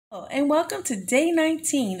Hello, and welcome to day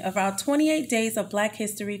 19 of our 28 Days of Black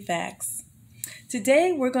History Facts.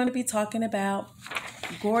 Today we're going to be talking about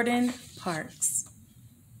Gordan Parks.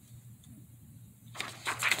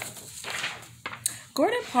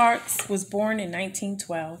 Gordan Parks was born in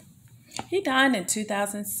 1912. He died in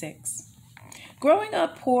 2006. Growing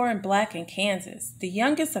up poor and black in Kansas, the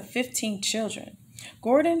youngest of 15 children,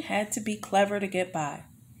 Gordan had to be clever to get by.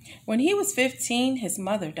 When he was 15, his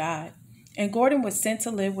mother died, and Gordan was sent to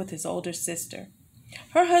live with his older sister.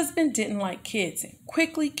 Her husband didn't like kids and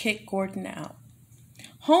quickly kicked Gordan out.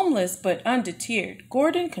 Homeless but undeterred,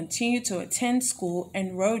 Gordan continued to attend school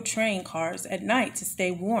and rode train cars at night to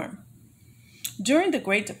stay warm. During the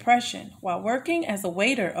Great Depression, while working as a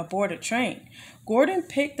waiter aboard a train, Gordan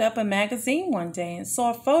picked up a magazine one day and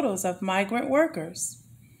saw photos of migrant workers.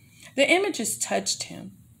 The images touched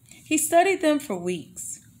him. He studied them for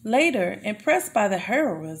weeks. Later, impressed by the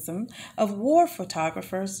heroism of war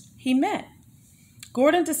photographers he met,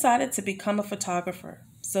 Gordan decided to become a photographer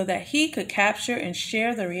so that he could capture and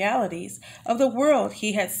share the realities of the world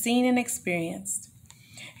he had seen and experienced.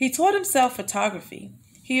 He taught himself photography.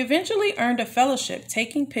 He eventually earned a fellowship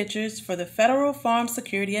taking pictures for the Federal Farm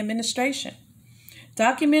Security Administration,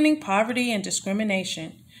 documenting poverty and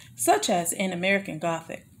discrimination, such as in American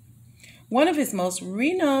Gothic. One of his most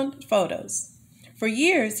renowned photos. For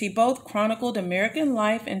years, he both chronicled American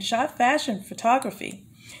life and shot fashion photography,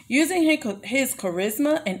 using his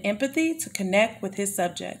charisma and empathy to connect with his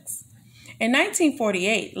subjects. In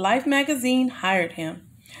 1948, Life magazine hired him,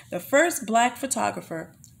 the first black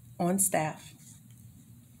photographer on staff.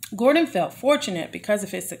 Gordan felt fortunate because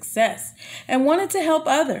of his success and wanted to help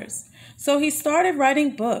others, so he started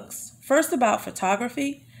writing books, first about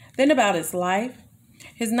photography, then about his life.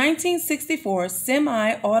 His 1964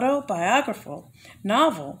 semi-autobiographical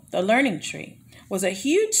novel, The Learning Tree, was a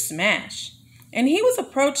huge smash, and he was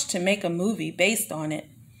approached to make a movie based on it.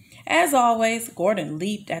 As always, Gordan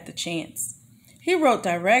leaped at the chance. He wrote,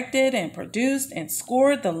 directed, and produced and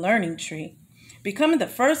scored The Learning Tree, becoming the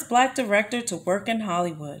first black director to work in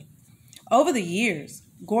Hollywood. Over the years,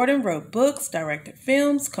 Gordan wrote books, directed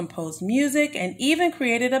films, composed music, and even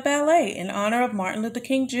created a ballet in honor of Martin Luther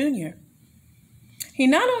King Jr. He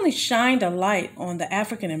not only shined a light on the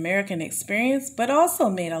African American experience, but also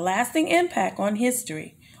made a lasting impact on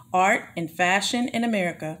history, art, and fashion in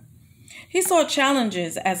America. He saw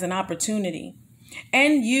challenges as an opportunity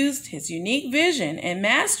and used his unique vision and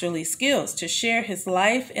masterly skills to share his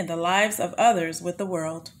life and the lives of others with the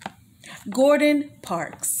world. Gordan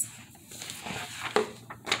Parks.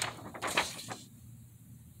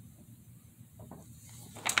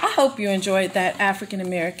 I hope you enjoyed that African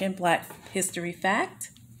American Black history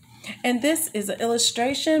fact. And this is an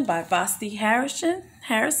illustration by Vashti Harrison.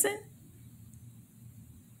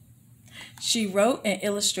 She wrote and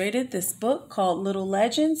illustrated this book called Little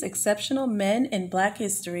Legends, Exceptional Men in Black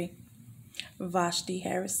History. Vashti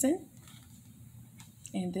Harrison.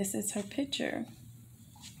 And this is her picture.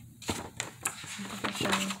 I'll show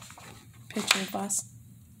you a picture of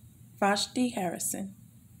Vashti Harrison.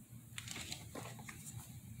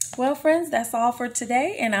 Well, friends, that's all for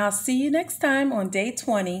today, and I'll see you next time on day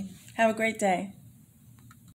 20. Have a great day.